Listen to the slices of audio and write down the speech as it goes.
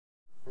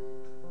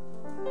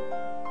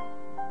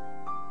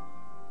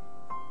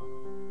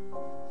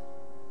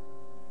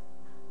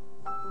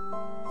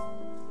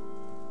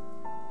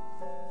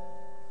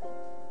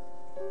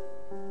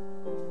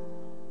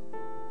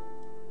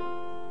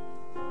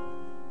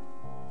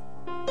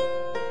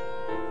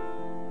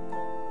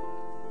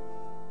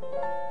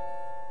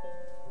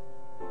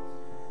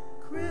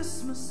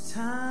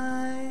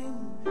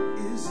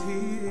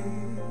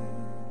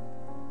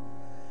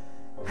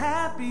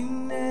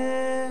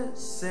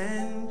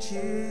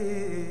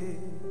cheer.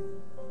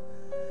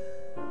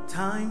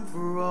 Time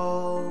for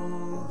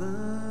all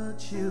the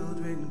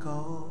children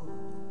call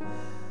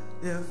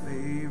their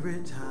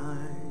favorite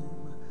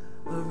time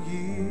of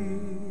year.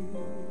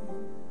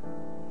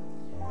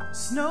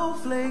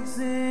 Snowflakes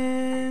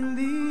in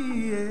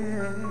the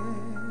air,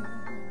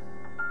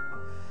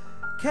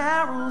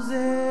 carols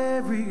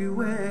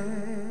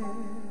everywhere,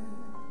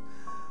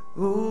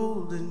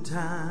 olden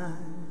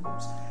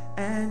times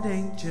and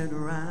ancient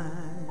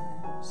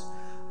rhymes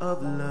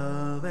of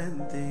love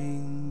and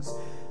things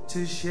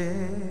to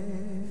share.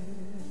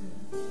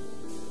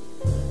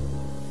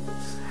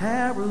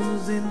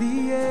 Carols in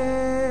the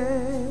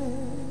air,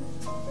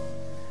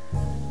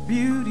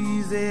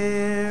 beauties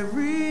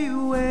everywhere,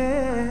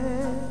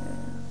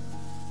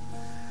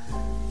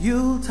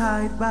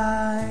 Yuletide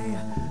by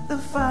the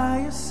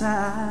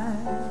fireside,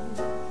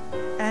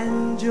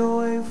 and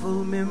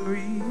joyful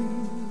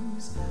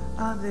memories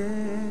are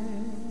there.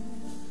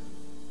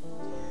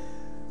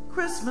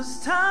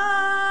 Christmas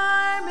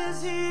time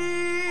is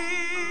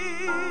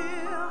here,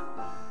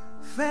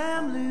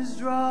 families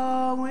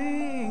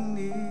drawing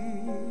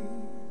near.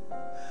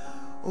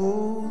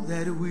 Oh,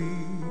 that we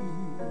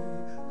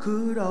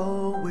could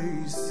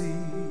always see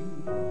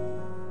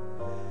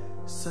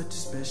such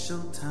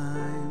special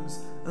times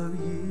of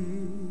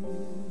year.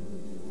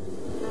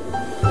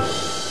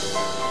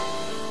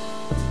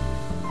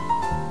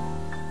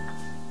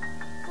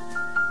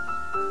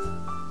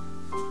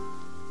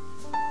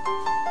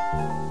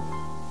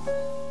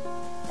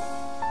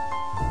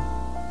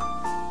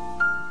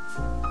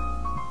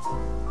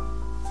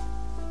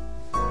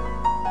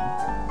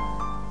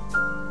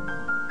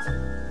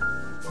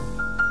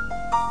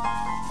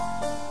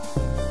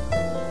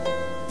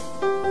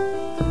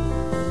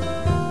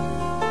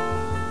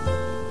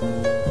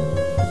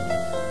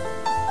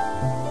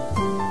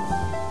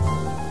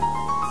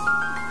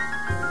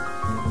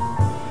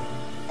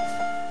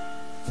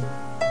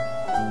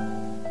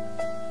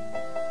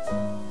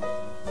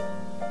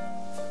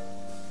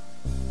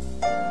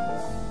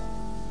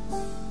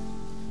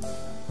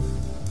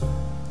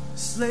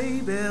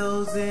 Sleigh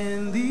bells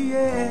in the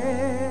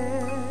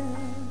air,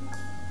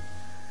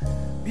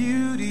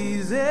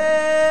 beauties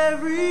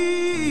everywhere,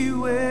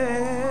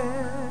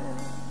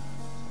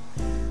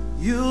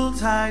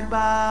 Yuletide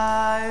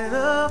by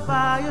the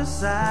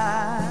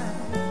fireside,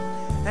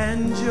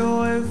 and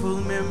joyful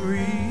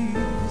memories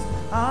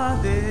are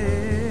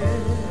there.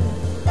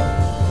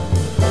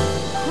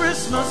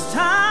 Christmas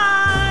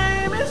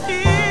time is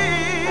here,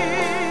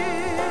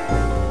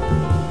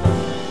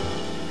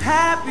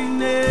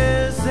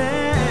 happiness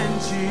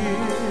and cheer.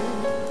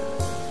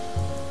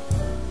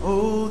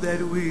 Oh,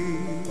 that we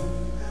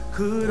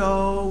could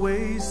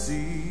always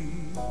see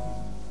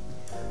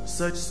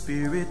such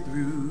spirit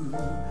through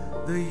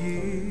the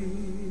year.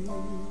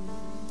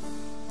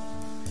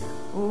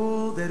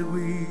 Oh, that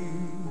we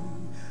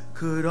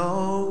could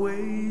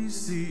always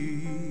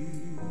see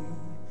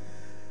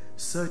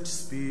such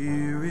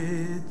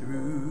spirit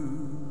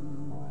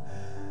through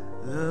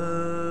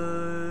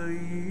the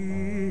year.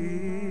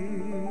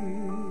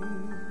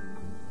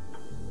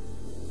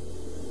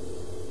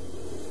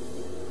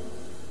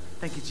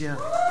 Thank you, Geoff.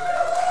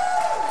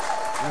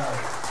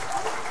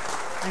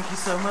 Thank you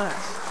so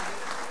much.